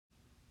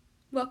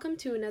Welcome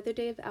to another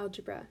day of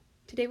algebra.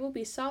 Today we'll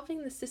be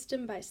solving the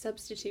system by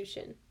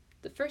substitution.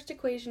 The first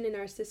equation in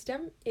our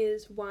system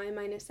is y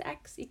minus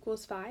x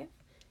equals 5,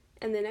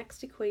 and the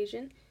next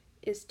equation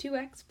is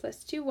 2x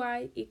plus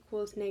 2y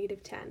equals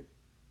negative 10.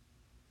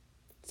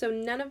 So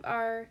none of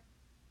our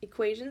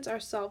equations are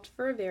solved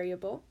for a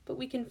variable, but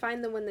we can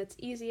find the one that's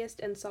easiest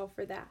and solve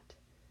for that.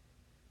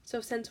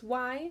 So since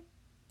y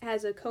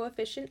has a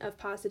coefficient of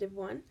positive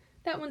 1,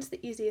 that one's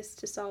the easiest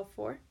to solve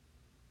for.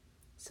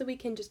 So we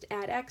can just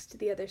add x to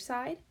the other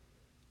side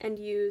and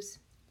use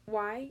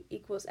y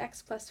equals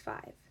x plus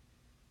 5.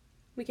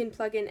 We can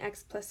plug in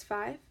x plus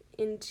 5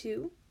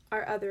 into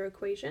our other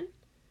equation.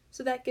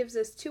 So that gives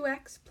us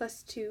 2x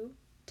plus 2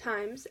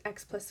 times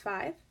x plus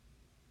 5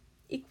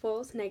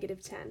 equals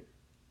negative 10.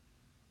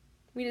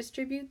 We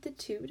distribute the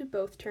 2 to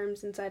both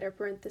terms inside our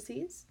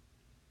parentheses.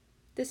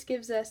 This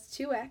gives us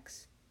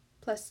 2x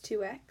plus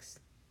 2x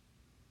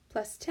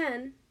plus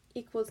 10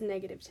 equals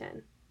negative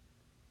 10.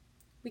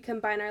 We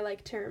combine our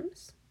like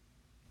terms,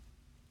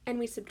 and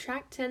we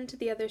subtract 10 to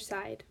the other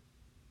side.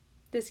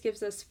 This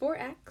gives us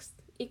 4x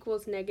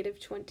equals negative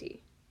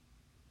 20.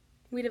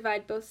 We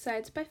divide both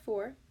sides by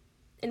 4,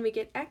 and we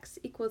get x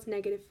equals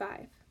negative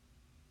 5.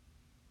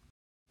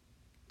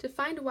 To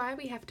find y,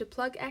 we have to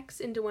plug x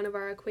into one of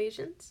our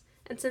equations,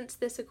 and since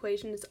this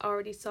equation is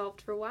already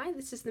solved for y,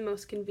 this is the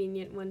most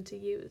convenient one to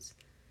use.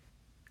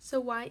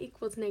 So y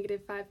equals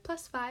negative 5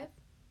 plus 5,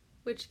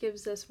 which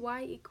gives us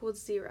y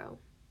equals 0.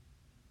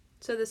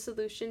 So the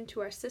solution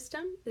to our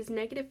system is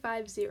negative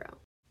 5, 0.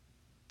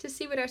 To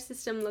see what our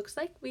system looks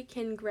like, we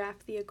can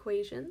graph the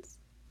equations.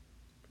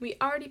 We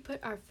already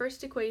put our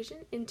first equation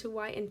into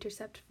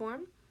y-intercept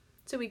form,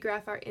 so we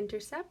graph our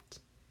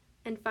intercept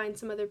and find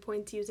some other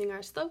points using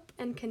our slope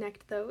and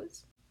connect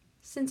those.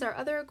 Since our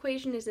other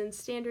equation is in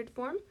standard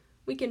form,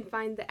 we can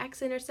find the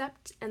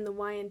x-intercept and the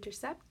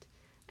y-intercept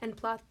and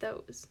plot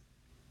those.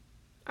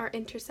 Our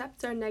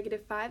intercepts are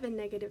negative 5 and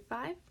negative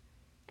 5,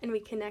 and we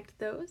connect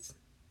those.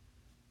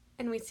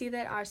 And we see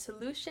that our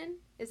solution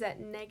is at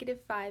negative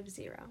 5,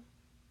 0.